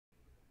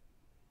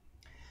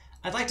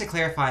I'd like to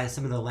clarify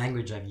some of the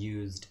language I've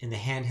used in the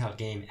handheld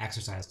game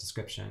exercise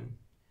description.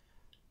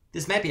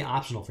 This might be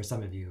optional for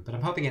some of you, but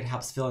I'm hoping it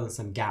helps fill in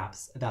some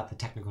gaps about the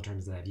technical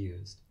terms that I've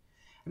used.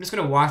 I'm just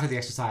going to walk through the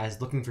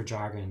exercise looking for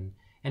jargon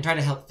and try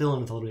to help fill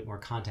in with a little bit more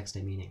context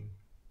and meaning.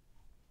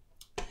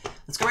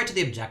 Let's go right to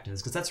the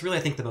objectives, because that's really,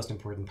 I think, the most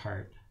important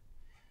part.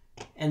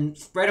 And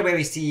right away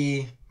we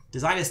see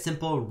design a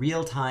simple,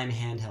 real-time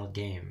handheld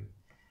game.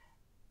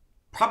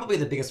 Probably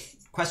the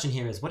biggest question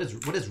here is what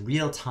does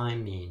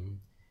real-time mean?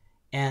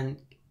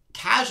 And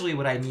casually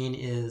what I mean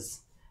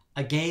is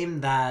a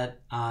game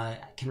that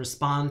can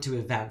respond to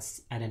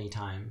events at any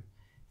time.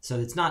 So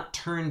it's not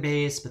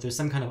turn-based, but there's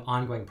some kind of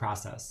ongoing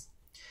process.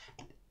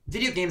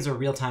 Video games are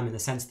real-time in the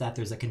sense that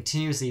there's a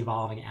continuously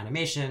evolving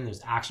animation,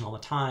 there's action all the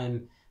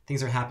time,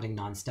 things are happening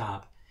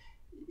nonstop.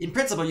 In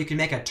principle, you can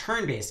make a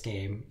turn-based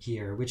game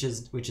here, which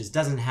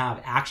doesn't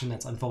have action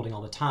that's unfolding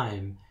all the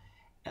time,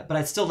 but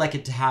I'd still like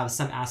it to have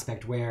some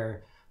aspect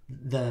where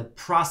the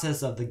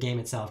process of the game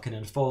itself can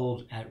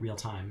unfold at real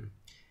time,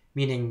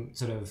 meaning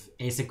sort of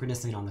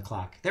asynchronous and on the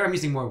clock. There I'm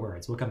using more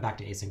words. We'll come back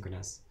to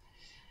asynchronous.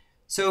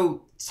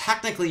 So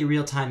technically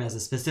real time has a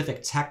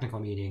specific technical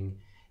meaning.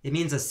 It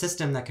means a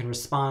system that can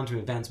respond to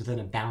events within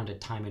a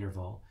bounded time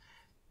interval.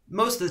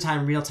 Most of the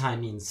time, real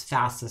time means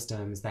fast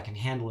systems that can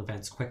handle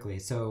events quickly.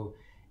 So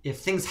if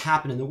things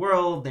happen in the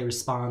world, they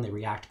respond, they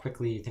react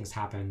quickly, things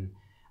happen.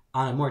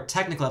 On a more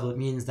technical level, it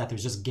means that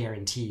there's just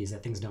guarantees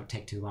that things don't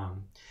take too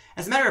long.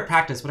 As a matter of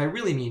practice, what I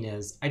really mean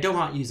is I don't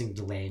want using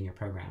delay in your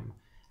program.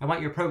 I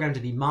want your program to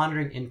be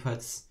monitoring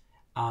inputs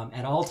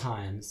at all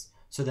times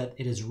so that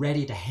it is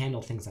ready to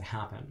handle things that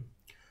happen.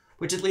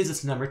 Which leads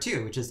us to number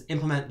 2, which is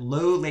implement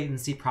low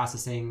latency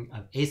processing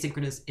of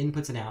asynchronous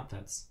inputs and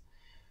outputs.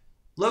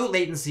 Low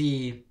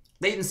latency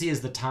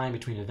is the time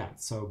between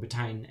events, so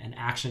between an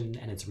action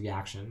and its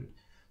reaction.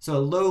 So a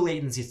low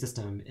latency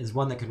system is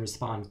one that can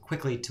respond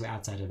quickly to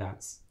outside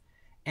events.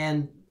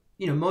 And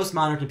most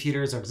modern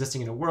computers are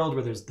existing in a world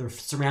where they're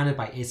surrounded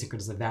by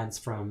asynchronous events,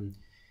 from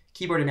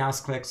keyboard and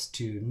mouse clicks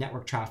to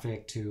network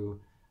traffic to,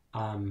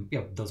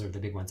 those are the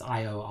big ones.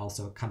 I/O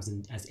also comes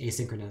in as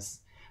asynchronous.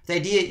 The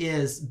idea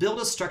is build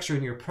a structure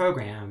in your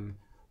program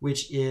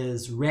which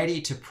is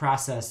ready to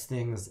process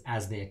things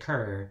as they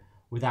occur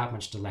without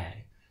much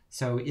delay.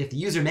 So if the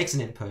user makes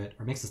an input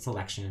or makes a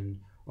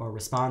selection or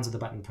responds with a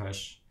button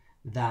push,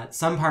 that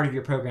some part of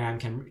your program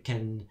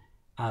can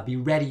be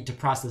ready to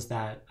process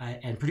that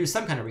and produce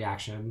some kind of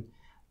reaction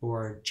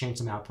or change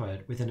some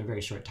output within a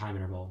very short time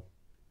interval.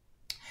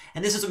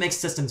 And this is what makes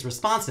systems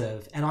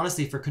responsive. And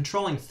honestly, for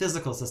controlling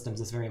physical systems,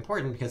 it's very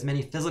important because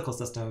many physical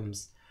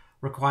systems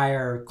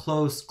require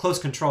close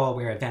control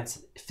where events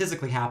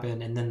physically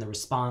happen, and then the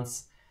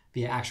response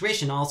via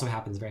actuation also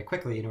happens very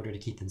quickly in order to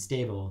keep them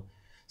stable.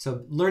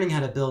 So learning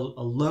how to build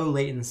a low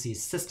latency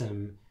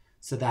system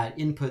so that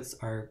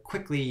inputs are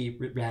quickly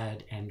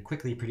read and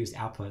quickly produce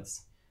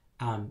outputs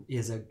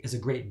is a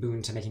great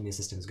boon to making these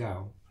systems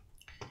go.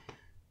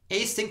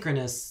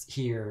 Asynchronous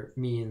here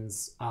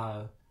means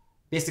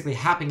basically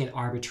happening at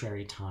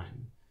arbitrary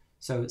time.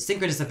 So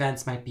synchronous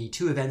events might be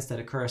 2 events that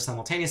occur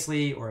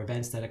simultaneously or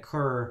events that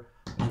occur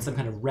on some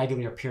kind of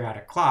regular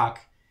periodic clock.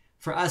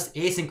 For us,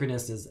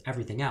 asynchronous is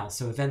everything else.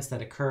 So events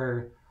that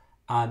occur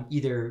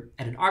either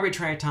at an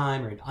arbitrary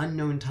time or an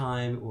unknown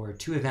time, or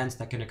 2 events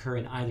that can occur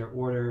in either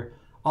order.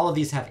 All of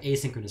these have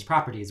asynchronous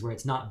properties where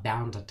it's not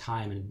bound to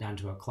time and down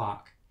to a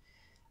clock.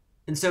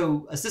 And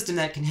so a system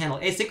that can handle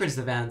asynchronous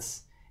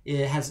events,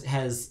 it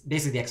has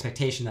basically the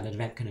expectation that an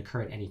event can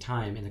occur at any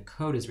time, and the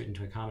code is written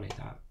to accommodate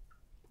that.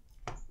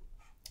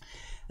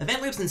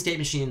 Event loops and state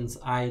machines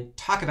I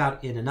talk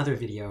about in another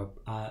video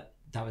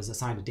that was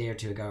assigned a day or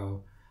 2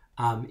 ago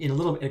in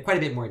quite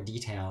a bit more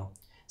detail.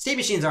 State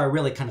machines are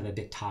really kind of a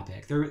big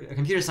topic. They're a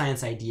computer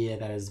science idea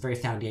that is very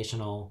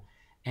foundational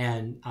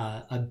and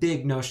a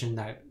big notion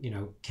that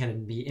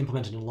can be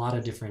implemented in a lot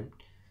of different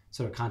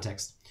sort of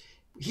contexts.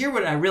 Here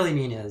what I really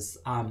mean is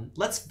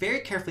let's very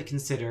carefully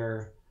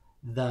consider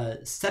the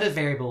set of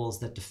variables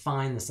that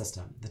define the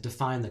system, that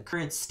define the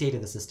current state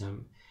of the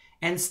system.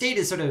 And state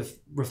is sort of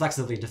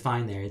reflexively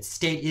defined there.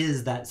 State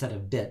is that set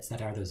of bits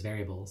that are those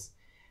variables.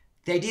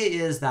 The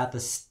idea is that the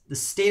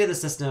state of the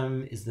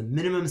system is the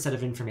minimum set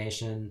of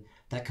information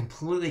that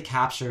completely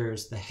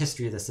captures the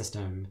history of the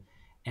system,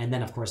 and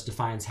then of course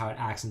defines how it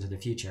acts into the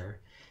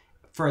future.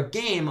 For a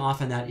game,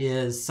 often that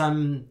is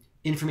some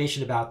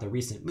information about the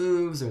recent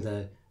moves or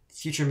the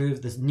future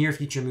moves, the near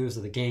future moves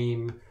of the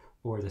game,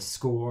 or the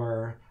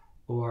score,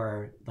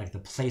 or like the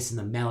place in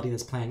the melody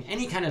that's playing,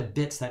 any kind of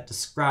bits that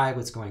describe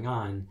what's going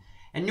on.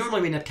 And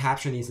normally we end up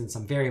capturing these in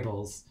some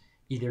variables,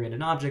 either in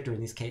an object or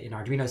in this case in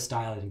Arduino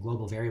style in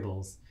global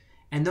variables.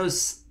 And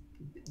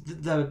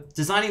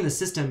designing the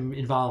system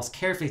involves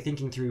carefully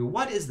thinking through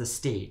what is the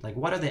state, like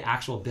what are the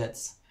actual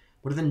bits,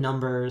 what are the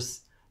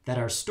numbers that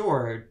are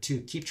stored to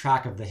keep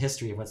track of the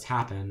history of what's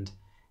happened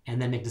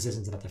and then make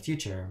decisions about the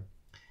future.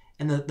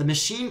 And the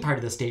machine part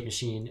of the state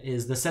machine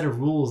is the set of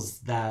rules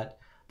that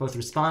both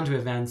respond to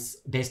events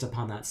based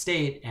upon that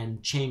state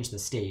and change the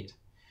state.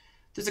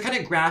 There's a kind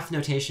of graph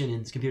notation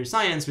in computer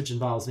science which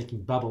involves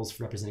making bubbles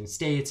for representing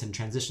states and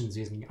transitions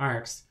using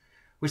arcs,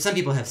 which some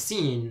people have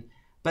seen.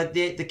 But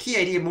the key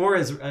idea more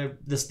is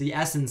the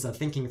essence of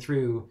thinking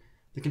through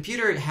the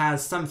computer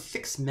has some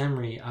fixed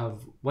memory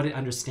of what it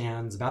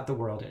understands about the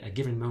world at a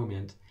given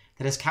moment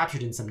that is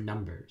captured in some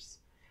numbers.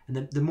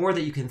 And the more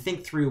that you can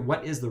think through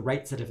what is the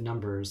right set of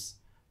numbers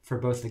for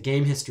both the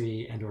game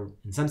history and, or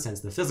in some sense,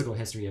 the physical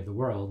history of the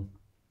world,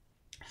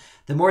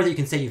 the more that you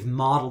can say you've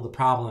modeled the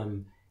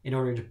problem in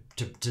order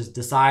to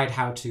decide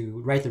how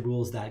to write the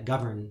rules that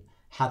govern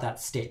how that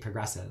state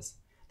progresses.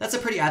 That's a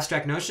pretty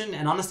abstract notion,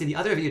 and honestly, the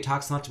other video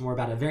talks much more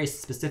about a very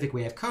specific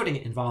way of coding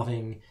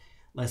involving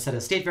a set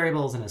of state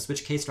variables and a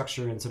switch case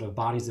structure and sort of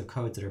bodies of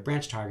codes that are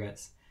branch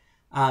targets.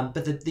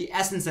 But the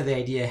essence of the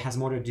idea has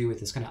more to do with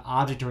this kind of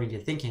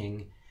object-oriented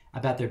thinking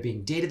about there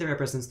being data that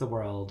represents the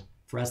world.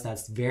 For us,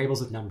 that's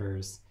variables with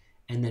numbers,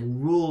 and then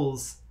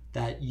rules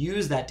that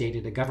use that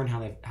data to govern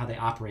how they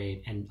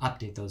operate and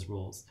update those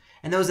rules.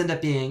 And those end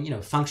up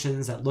being,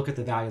 functions that look at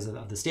the values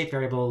of the state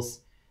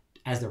variables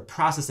as they're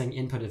processing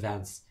input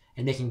events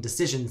and making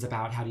decisions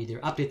about how to either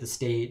update the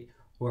state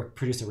or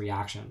produce a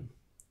reaction.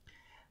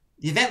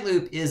 The event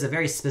loop is a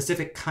very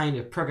specific kind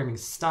of programming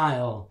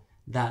style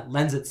that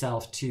lends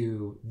itself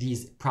to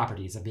these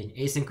properties of being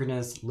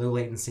asynchronous, low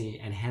latency,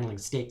 and handling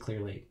state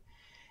clearly.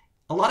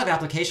 A lot of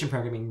application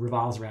programming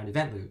revolves around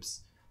event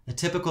loops. A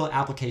typical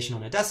application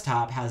on a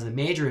desktop has a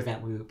major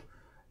event loop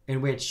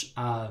in which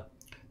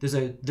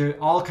there are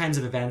all kinds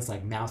of events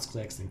like mouse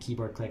clicks and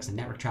keyboard clicks and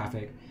network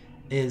traffic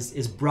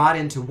is brought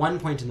into one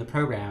point in the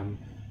program,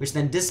 which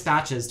then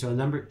dispatches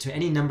to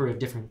any number of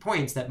different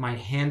points that might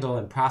handle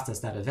and process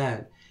that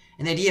event.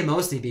 And the idea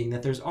mostly being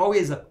that there's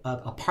always a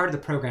part of the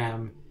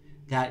program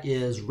that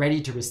is ready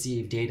to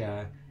receive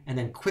data and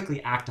then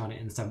quickly act on it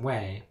in some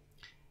way.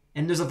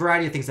 And there's a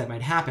variety of things that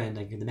might happen,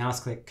 like the mouse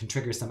click can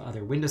trigger some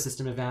other Windows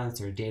system events,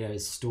 or data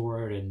is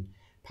stored and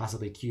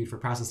possibly queued for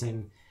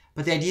processing.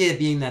 But the idea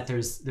being that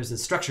there's a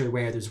structure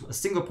where there's a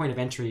single point of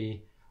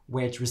entry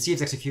which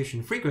receives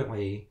execution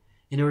frequently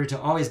in order to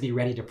always be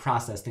ready to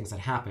process things that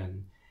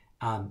happen,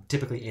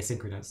 typically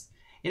asynchronous.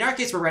 In our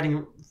case, we're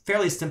writing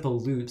fairly simple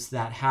loops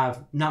that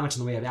have not much in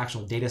the way of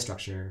actual data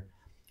structure.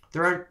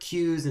 There aren't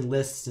queues and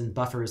lists and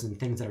buffers and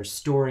things that are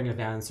storing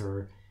events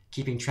or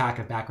keeping track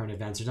of background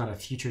events. There's not a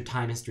future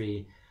time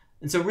history.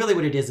 And so really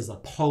what it is a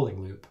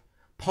polling loop.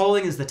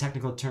 Polling is the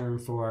technical term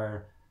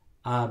for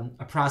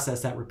a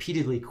process that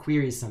repeatedly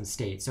queries some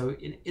state. So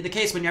in the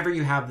case whenever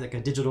you have like a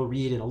digital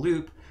read in a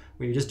loop,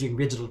 where you're just doing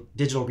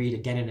digital read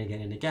again and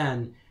again and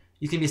again,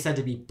 you can be said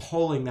to be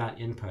polling that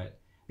input,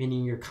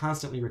 meaning you're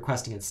constantly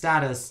requesting its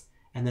status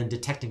and then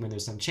detecting when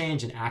there's some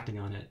change and acting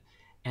on it.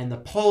 And the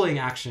polling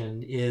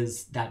action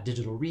is that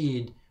digital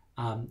read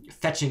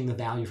fetching the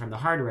value from the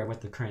hardware,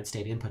 what the current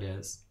state input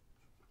is.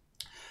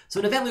 So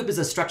an event loop is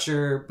a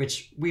structure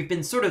which we've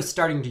been sort of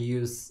starting to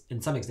use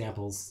in some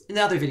examples. In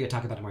the other video, I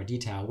talk about it in more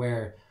detail,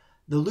 where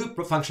the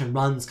loop function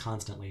runs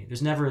constantly.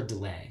 There's never a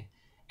delay.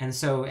 And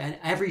so at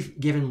every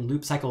given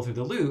loop cycle through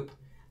the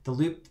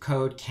loop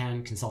code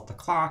can consult the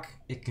clock.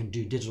 It can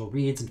do digital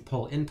reads and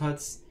pull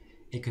inputs.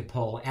 It could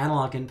pull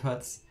analog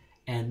inputs.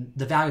 And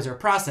the values are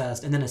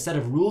processed, and then a set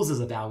of rules is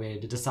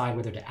evaluated to decide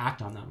whether to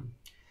act on them.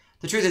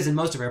 The truth is, in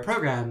most of our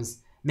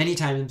programs, many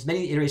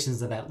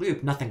iterations of that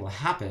loop, nothing will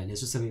happen. It's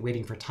just simply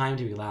waiting for time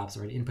to elapse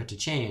or an input to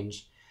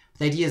change. But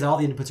the idea is all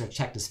the inputs are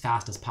checked as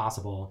fast as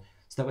possible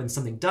so that when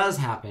something does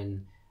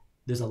happen,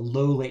 there's a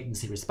low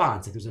latency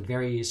response. Like there's a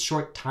very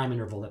short time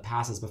interval that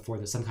passes before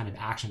there's some kind of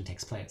action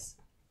takes place.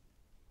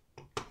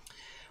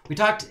 We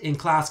talked in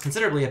class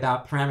considerably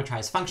about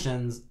parameterized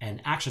functions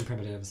and action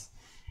primitives.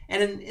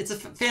 And it's a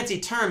fancy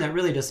term that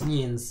really just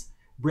means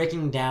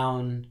breaking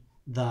down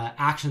the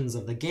actions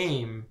of the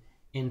game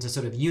into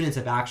sort of units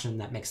of action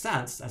that make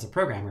sense as a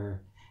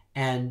programmer,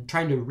 and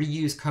trying to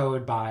reuse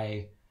code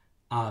by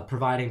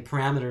providing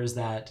parameters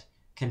that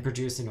can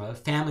produce a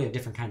family of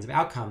different kinds of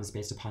outcomes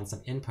based upon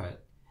some input.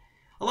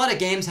 A lot of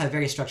games have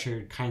very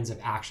structured kinds of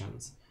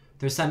actions.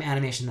 There's some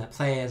animation that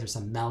plays, there's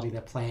some melody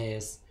that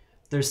plays,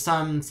 there's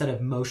some set of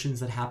motions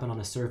that happen on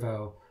a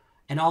servo,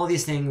 and all of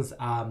these things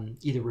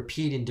either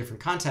repeat in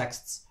different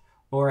contexts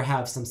or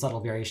have some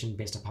subtle variation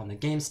based upon the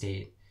game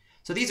state.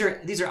 So these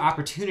are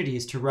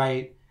opportunities to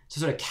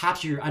sort of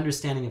capture your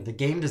understanding of the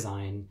game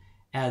design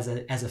as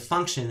a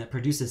function that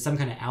produces some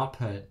kind of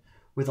output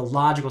with a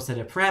logical set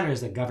of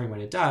parameters that govern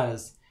what it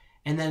does.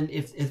 And then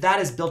if that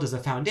is built as a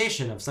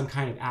foundation of some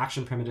kind of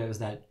action primitives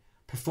that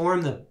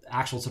perform the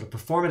actual sort of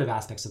performative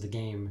aspects of the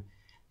game,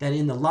 then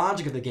in the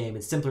logic of the game,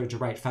 it's simpler to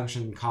write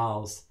function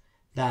calls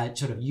that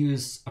sort of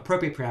use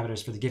appropriate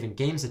parameters for the given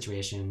game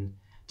situation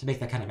to make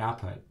that kind of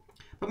output.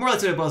 But more or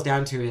less what it boils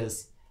down to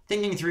is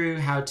thinking through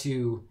how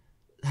to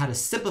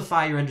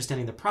simplify your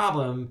understanding of the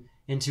problem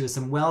into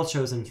some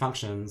well-chosen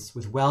functions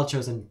with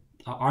well-chosen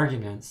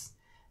arguments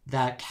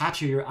that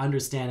capture your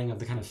understanding of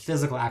the kind of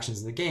physical actions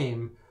of the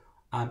game,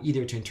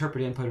 either to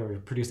interpret input or to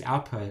produce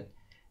output,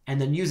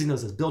 and then using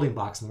those as building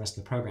blocks in the rest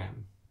of the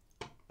program.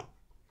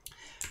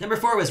 Number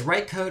 4 was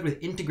write code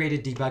with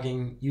integrated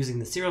debugging using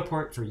the serial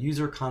port for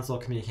user console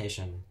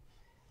communication.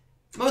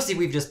 Mostly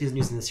we've just been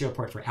using the serial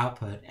port for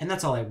output, and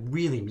that's all I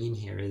really mean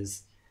here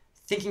is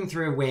thinking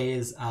through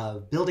ways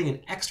of building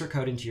an extra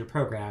code into your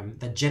program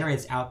that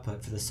generates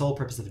output for the sole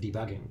purpose of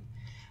debugging.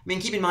 I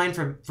mean, keep in mind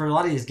for a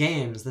lot of these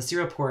games, the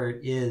serial port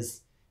is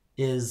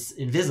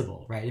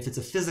invisible, right? If it's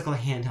a physical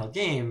handheld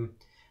game,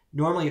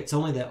 normally it's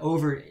only the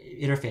over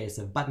interface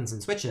of buttons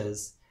and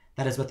switches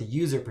that is what the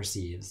user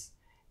perceives.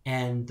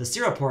 And the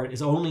serial port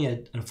is only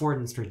an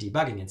affordance for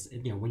debugging. It's,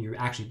 when you're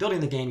actually building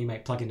the game, you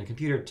might plug in a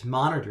computer to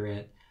monitor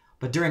it,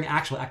 but during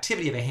actual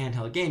activity of a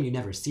handheld game, you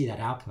never see that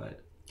output.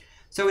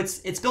 So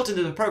it's built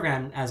into the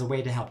program as a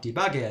way to help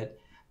debug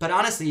it, but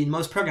honestly, in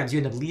most programs, you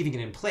end up leaving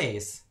it in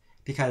place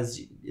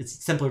because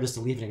it's simpler just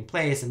to leave it in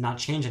place and not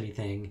change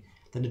anything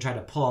than to try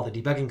to pull all the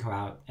debugging code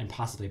out and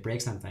possibly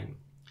break something.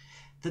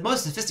 The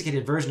most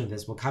sophisticated version of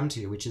this we'll come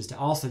to, which is to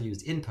also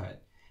use input.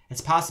 It's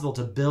possible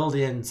to build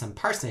in some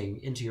parsing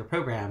into your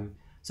program,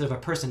 so if a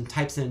person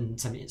types in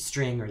some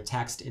string or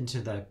text into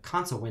the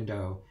console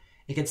window,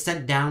 it gets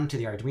sent down to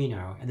the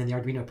Arduino, and then the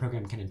Arduino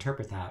program can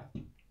interpret that.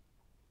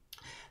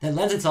 That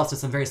lends itself to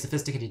some very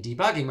sophisticated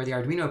debugging where the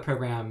Arduino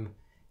program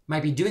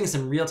might be doing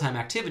some real-time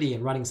activity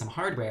and running some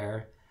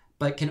hardware,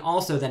 but can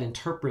also then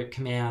interpret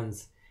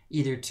commands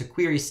either to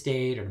query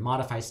state or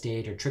modify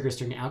state or trigger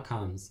certain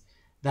outcomes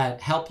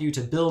that help you to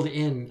build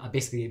in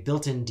basically a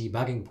built-in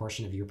debugging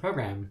portion of your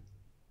program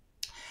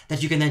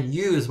that you can then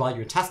use while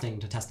you're testing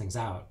to test things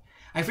out.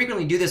 I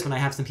frequently do this when I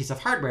have some piece of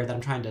hardware that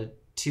I'm trying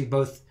to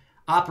both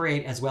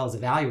operate as well as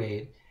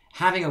evaluate.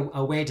 Having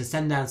a way to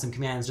send down some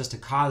commands just to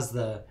cause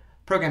the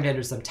program to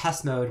enter some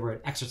test mode where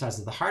it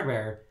exercises the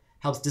hardware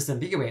helps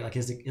disambiguate, like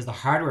is the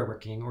hardware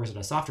working or is it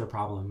a software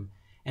problem?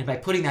 And by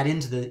putting that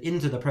into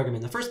the program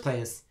in the first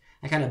place,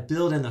 I kind of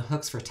build in the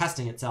hooks for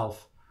testing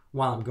itself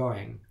while I'm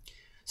going.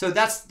 So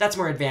that's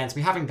more advanced.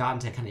 We haven't gotten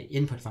to kind of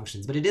input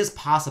functions, but it is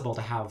possible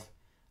to have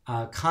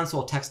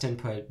console text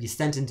input be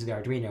sent into the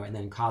Arduino and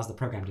then cause the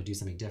program to do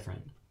something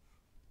different.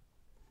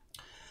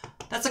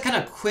 That's a kind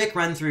of quick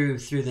run through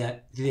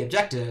the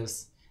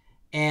objectives,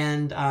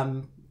 and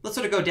let's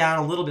sort of go down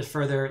a little bit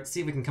further,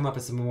 see if we can come up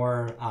with some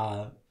more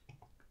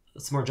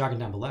jargon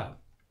down below.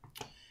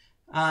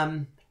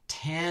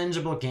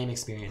 Tangible game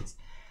experience.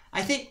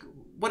 I think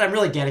what I'm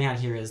really getting at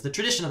here is the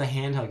tradition of the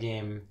handheld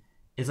game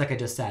is, like I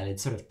just said,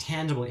 it's sort of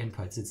tangible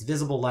inputs. It's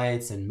visible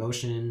lights and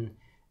motion,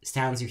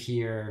 sounds you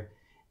hear.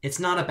 It's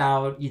not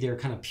about either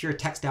kind of pure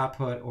text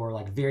output or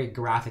like very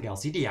graphic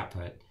LCD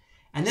output.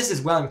 And this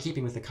is well in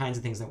keeping with the kinds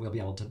of things that we'll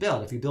be able to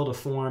build. If you build a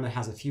form that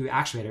has a few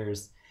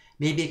actuators,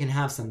 maybe it can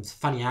have some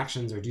funny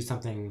actions or do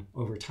something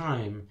over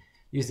time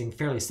using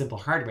fairly simple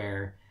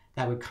hardware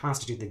that would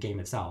constitute the game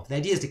itself. The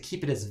idea is to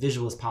keep it as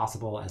visual as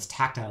possible, as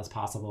tactile as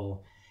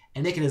possible,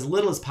 and make it as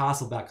little as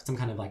possible about some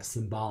kind of like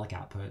symbolic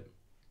output.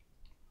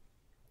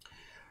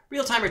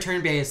 Real-time or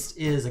turn-based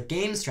is a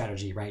game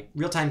strategy, right?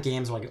 Real-time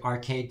games are like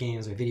arcade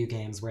games or video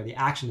games where the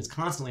action is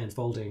constantly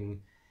unfolding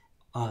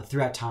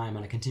throughout time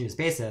on a continuous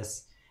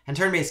basis. And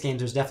turn-based games,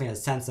 there's definitely a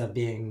sense of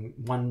being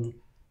one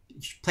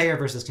player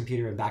versus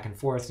computer and back and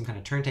forth, some kind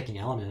of turn-taking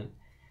element.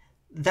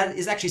 That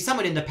is actually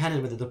somewhat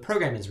independent whether the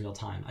program is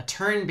real-time. A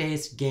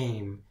turn-based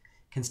game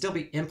can still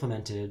be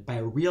implemented by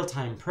a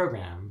real-time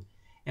program.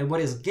 And what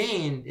is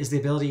gained is the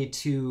ability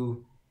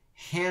to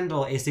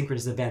handle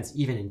asynchronous events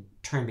even in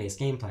turn-based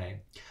gameplay.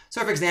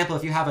 So for example,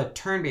 if you have a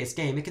turn-based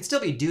game, it could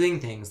still be doing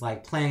things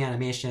like playing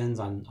animations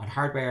on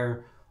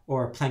hardware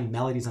or playing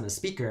melodies on a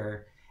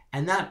speaker.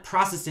 And that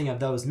processing of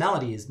those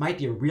melodies might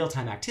be a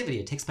real-time activity.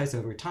 It takes place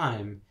over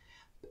time.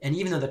 And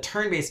even though the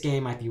turn-based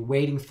game might be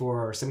waiting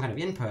for some kind of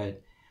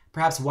input,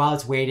 perhaps while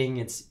it's waiting,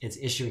 it's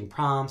issuing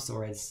prompts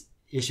or it's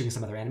issuing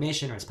some other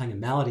animation or it's playing a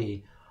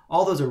melody.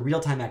 All those are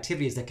real-time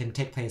activities that can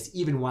take place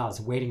even while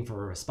it's waiting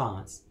for a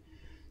response.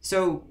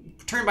 So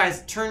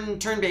turn-based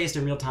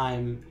and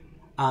real-time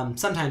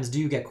sometimes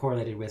do get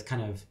correlated with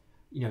kind of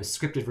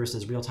scripted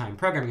versus real-time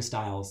programming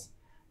styles.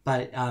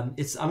 But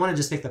I want to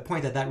just make the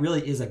point that that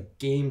really is a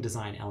game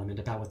design element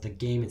about what the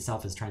game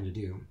itself is trying to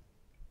do.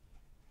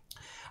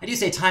 I do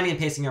say timing and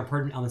pacing are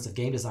important elements of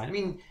game design. I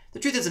mean, the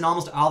truth is in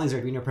almost all these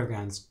Arduino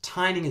programs,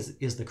 timing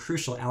is the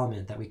crucial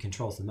element that we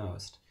control the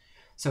most.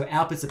 So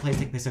outputs that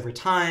take place over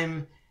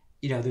time,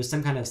 there's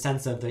some kind of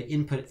sense of the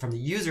input from the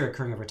user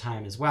occurring over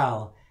time as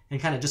well. And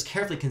kind of just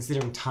carefully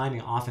considering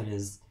timing often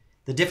is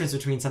the difference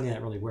between something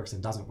that really works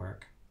and doesn't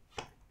work.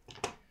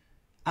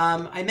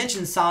 I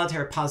mentioned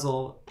solitaire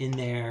puzzle in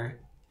there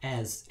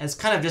as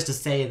kind of just to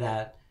say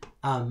that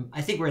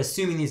I think we're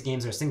assuming these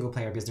games are single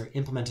player because they're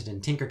implemented in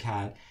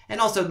Tinkercad,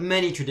 and also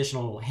many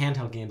traditional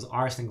handheld games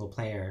are single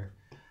player.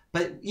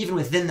 But even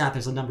within that,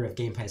 there's a number of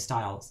gameplay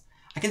styles.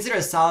 I consider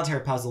a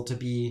solitaire puzzle to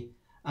be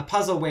a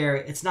puzzle where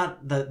it's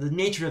not the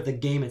nature of the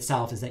game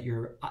itself is that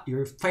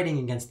you're fighting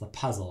against the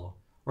puzzle,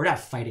 or not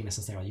fighting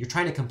necessarily. You're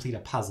trying to complete a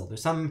puzzle.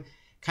 There's some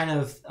kind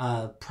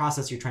of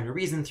process you're trying to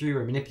reason through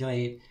or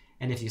manipulate,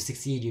 and if you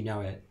succeed, you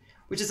know it,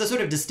 which is a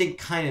sort of distinct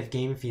kind of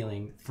game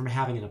feeling from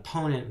having an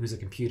opponent who's a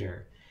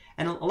computer.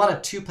 And a lot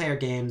of two-player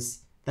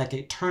games that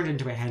get turned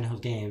into a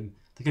handheld game.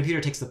 The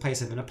computer takes the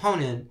place of an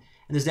opponent,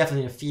 and there's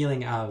definitely a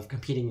feeling of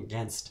competing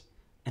against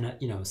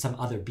some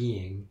other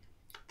being.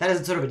 That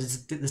is sort of a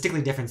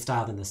distinctly different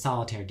style than the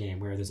solitaire game,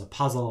 where there's a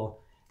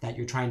puzzle that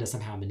you're trying to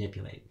somehow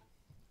manipulate.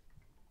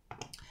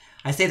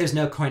 I say there's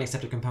no coin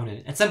acceptor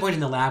component. At some point in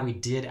the lab, we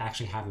did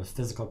actually have a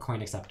physical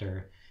coin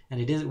acceptor, and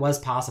it was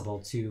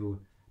possible to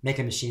make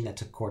a machine that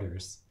took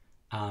quarters.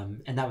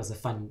 And that was a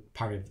fun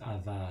part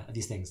of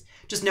these things.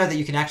 Just know that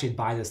you can actually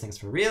buy those things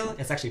for real.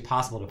 It's actually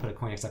possible to put a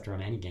coin acceptor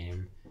on any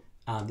game.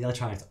 The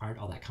electronics aren't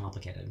all that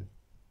complicated.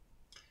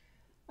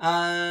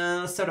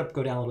 Let's sort of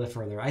go down a little bit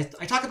further. I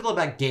talk a little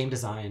about game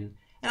design,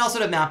 and I'll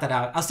sort of map that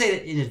out. I'll say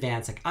that in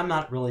advance, like, I'm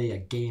not really a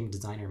game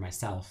designer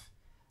myself.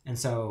 And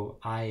so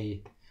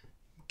I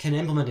can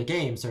implement a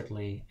game,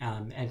 certainly,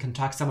 and can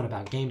talk somewhat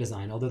about game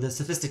design, although the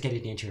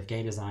sophisticated nature of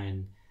game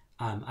design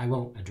I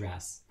won't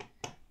address.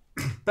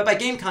 But by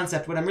game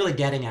concept, what I'm really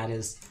getting at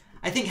is,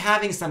 I think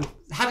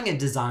having a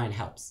design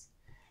helps.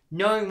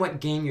 Knowing what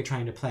game you're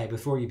trying to play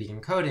before you begin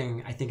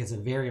coding, I think, is a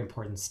very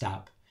important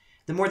step.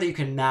 The more that you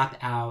can map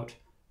out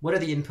what are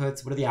the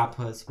inputs, what are the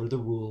outputs, what are the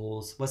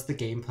rules, what's the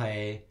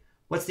gameplay,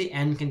 what's the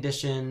end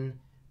condition,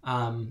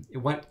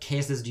 in what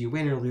cases do you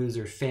win or lose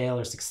or fail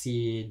or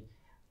succeed,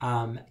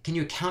 can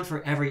you account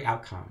for every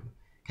outcome?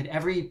 Can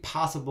every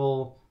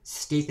possible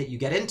state that you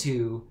get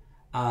into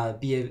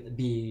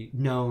be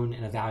known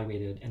and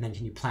evaluated, and then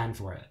can you plan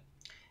for it?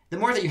 The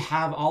more that you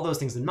have all those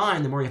things in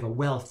mind, the more you have a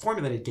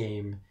well-formulated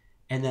game,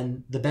 and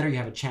then the better you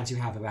have a chance you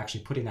have of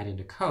actually putting that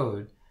into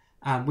code,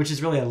 which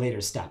is really a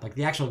later step. Like,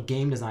 the actual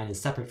game design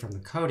is separate from the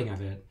coding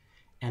of it,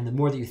 and the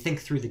more that you think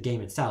through the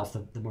game itself,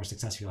 the more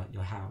success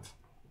you'll have.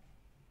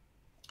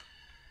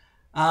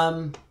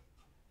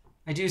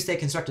 I do say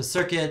construct a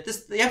circuit.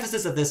 The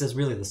emphasis of this is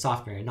really the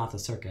software, not the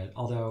circuit,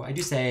 although I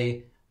do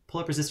say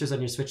pull-up resistors on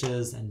your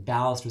switches and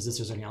ballast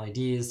resistors on your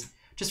LEDs,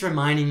 just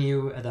reminding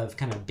you of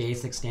kind of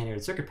basic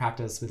standard circuit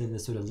practice within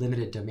this sort of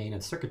limited domain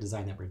of circuit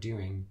design that we're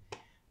doing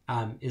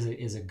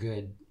is a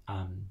good,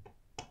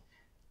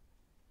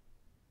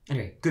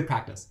 anyway, good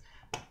practice.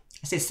 I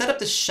say set up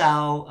the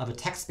shell of a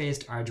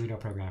text-based Arduino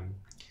program.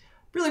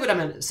 Really what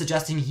I'm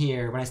suggesting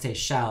here when I say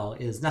shell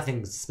is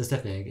nothing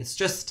specific. It's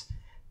just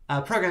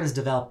programs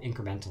develop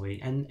incrementally,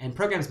 and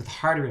programs with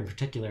hardware in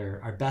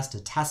particular are best to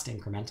test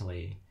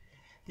incrementally.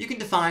 You can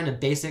define a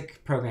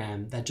basic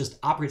program that just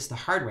operates the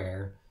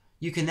hardware.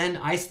 You can then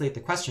isolate the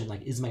question,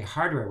 like, is my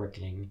hardware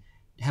working?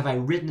 Have I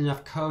written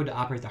enough code to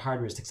operate the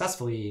hardware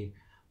successfully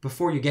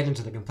before you get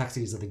into the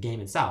complexities of the game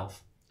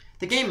itself?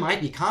 The game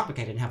might be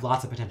complicated and have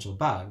lots of potential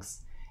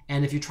bugs.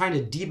 And if you're trying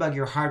to debug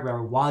your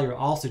hardware while you're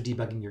also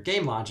debugging your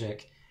game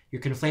logic,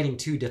 you're conflating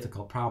two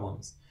difficult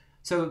problems.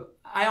 So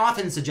I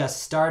often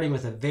suggest starting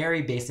with a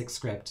very basic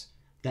script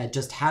that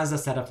just has a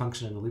setup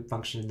function and a loop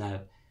function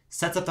that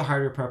sets up the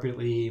hardware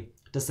appropriately,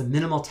 does some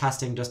minimal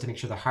testing just to make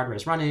sure the hardware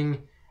is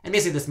running. And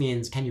basically this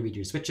means, can you read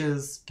your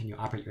switches? Can you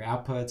operate your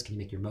outputs? Can you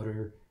make your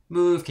motor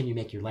move? Can you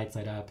make your lights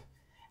light up?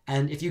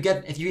 And if you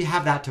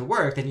have that to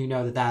work, then you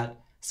know that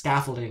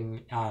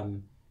scaffolding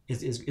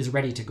is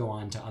ready to go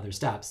on to other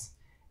steps.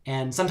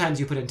 And sometimes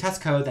you put in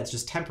test code that's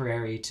just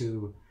temporary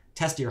to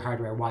test your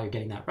hardware while you're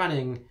getting that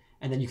running,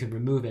 and then you can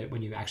remove it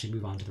when you actually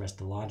move on to the rest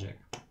of the logic.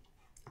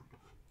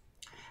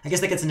 I guess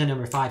that gets into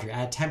number 5 here.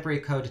 Add temporary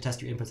code to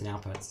test your inputs and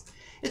outputs.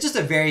 It's just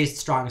a very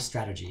strong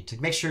strategy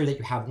to make sure that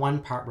you have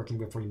one part working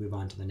before you move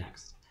on to the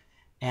next.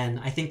 And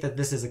I think that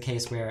this is a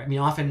case where,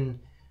 often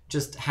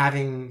just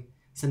having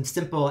some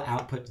simple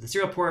output to the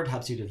serial port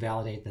helps you to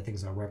validate that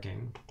things are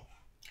working.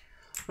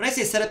 When I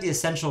say set up the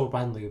essential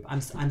run loop,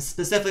 I'm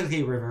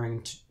specifically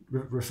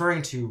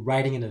referring to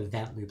writing an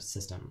event loop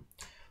system.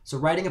 So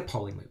writing a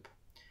polling loop.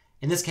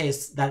 In this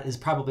case, that is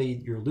probably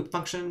your loop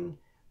function,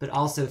 but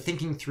also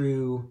thinking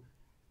through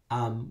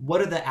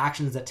what are the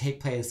actions that take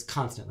place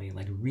constantly,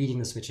 like reading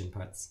the switch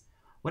inputs?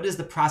 What is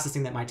the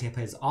processing that might take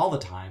place all the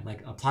time,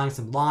 like applying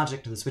some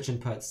logic to the switch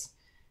inputs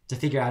to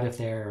figure out if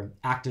they're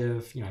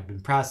active, have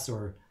been pressed,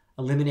 or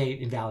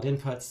eliminate invalid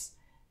inputs,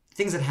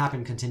 things that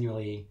happen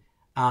continually.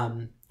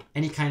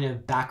 Any kind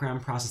of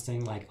background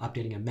processing, like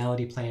updating a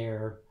melody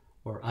player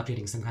or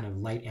updating some kind of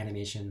light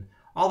animation,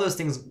 all those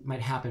things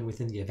might happen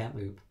within the event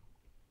loop.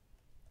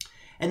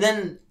 And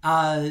then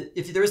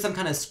if there is some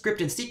kind of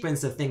scripted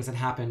sequence of things that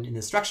happen in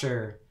the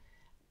structure,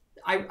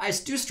 I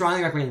do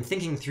strongly recommend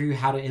thinking through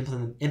how to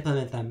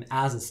implement them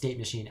as a state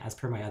machine, as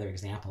per my other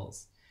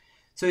examples.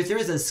 So if there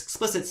is an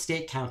explicit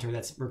state counter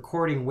that's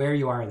recording where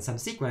you are in some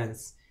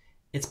sequence,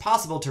 it's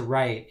possible to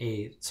write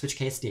a switch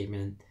case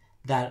statement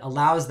that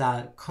allows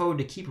that code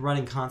to keep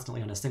running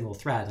constantly on a single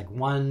thread, like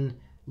one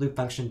loop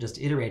function just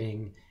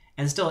iterating,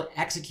 and still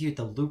execute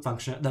the loop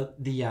function,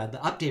 the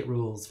update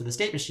rules for the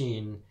state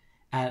machine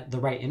at the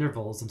right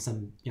intervals and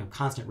some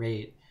constant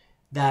rate,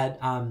 that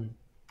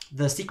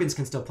the sequence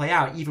can still play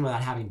out even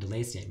without having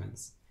delay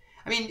statements.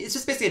 It's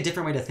just basically a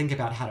different way to think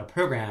about how to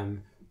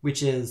program,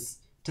 which is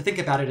to think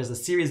about it as a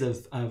series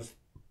of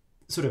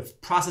sort of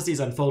processes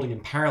unfolding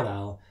in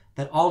parallel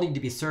that all need to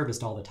be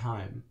serviced all the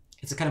time.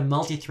 It's a kind of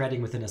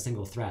multi-threading within a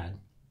single thread.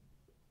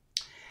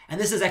 And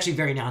this is actually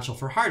very natural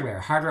for hardware.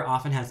 Hardware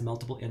often has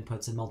multiple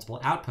inputs and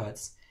multiple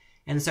outputs.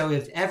 And so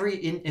if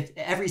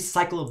every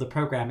cycle of the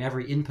program,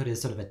 every input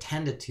is sort of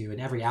attended to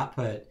and every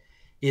output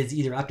is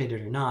either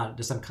updated or not,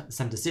 there's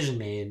some decision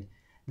made,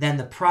 then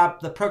the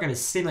program is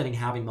simulating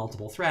having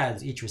multiple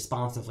threads, each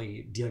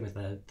responsively dealing with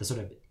the sort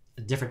of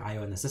different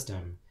I/O in the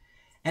system.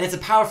 And it's a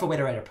powerful way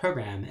to write a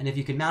program. And if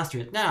you can master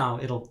it now,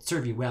 it'll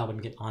serve you well when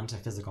you get onto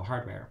physical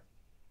hardware.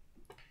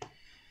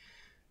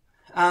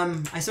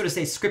 I sort of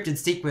say scripted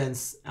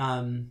sequence.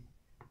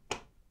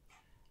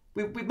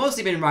 We've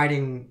mostly been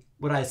writing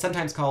what I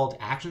sometimes called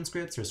action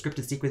scripts or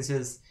scripted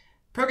sequences,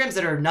 programs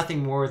that are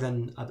nothing more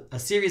than a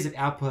series of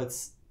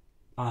outputs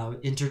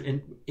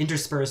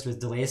interspersed with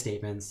delay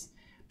statements,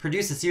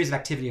 produce a series of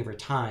activity over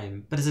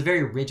time, but it's a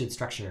very rigid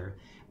structure.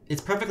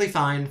 It's perfectly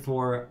fine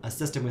for a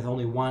system with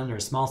only one or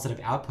a small set of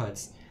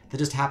outputs that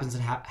just happens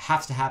to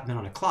has to happen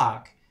on a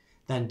clock,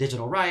 then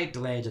digital write,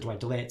 delay, digital write,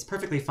 delay. It's a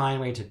perfectly fine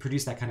way to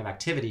produce that kind of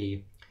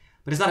activity,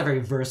 but it's not a very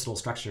versatile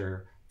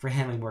structure for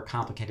handling more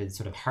complicated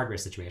sort of hardware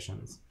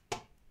situations.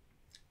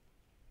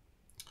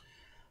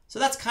 So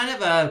that's kind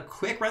of a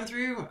quick run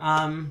through.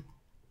 I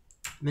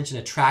mentioned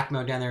a track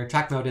mode down there.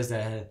 Track mode is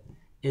a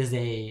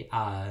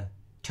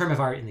term of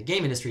art in the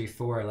game industry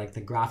for like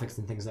the graphics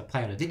and things that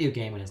play on a video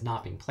game when it's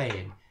not being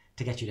played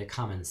to get you to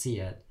come and see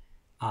it.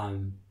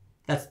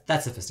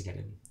 That's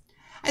sophisticated.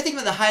 I think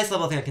the highest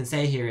level thing I can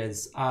say here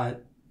is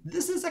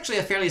this is actually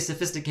a fairly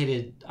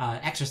sophisticated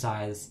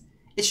exercise.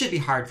 It should be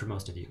hard for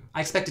most of you.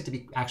 I expect it to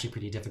be actually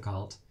pretty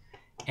difficult.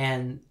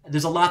 And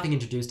there's a lot being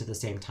introduced at the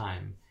same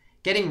time.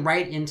 Getting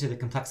right into the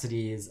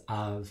complexities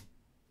of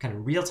kind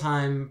of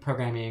real-time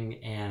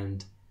programming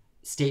and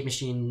state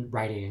machine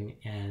writing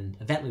and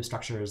event loop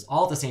structures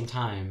all at the same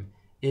time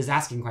is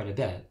asking quite a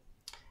bit.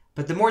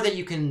 But the more that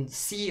you can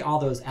see all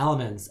those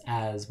elements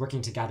as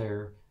working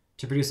together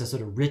to produce a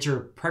sort of richer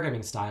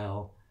programming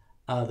style,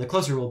 the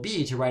closer we'll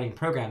be to writing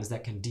programs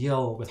that can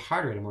deal with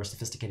hardware in a more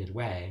sophisticated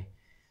way.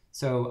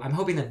 So I'm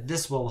hoping that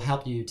this will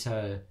help you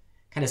to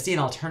kind of see an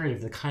alternative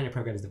to the kind of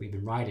programs that we've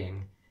been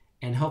writing,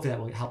 and hopefully that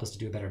will help us to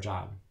do a better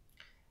job.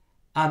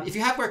 If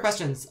you have more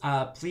questions,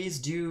 please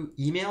do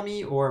email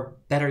me, or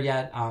better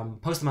yet,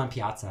 post them on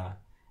Piazza,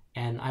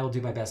 and I will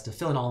do my best to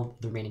fill in all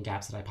the remaining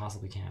gaps that I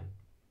possibly can.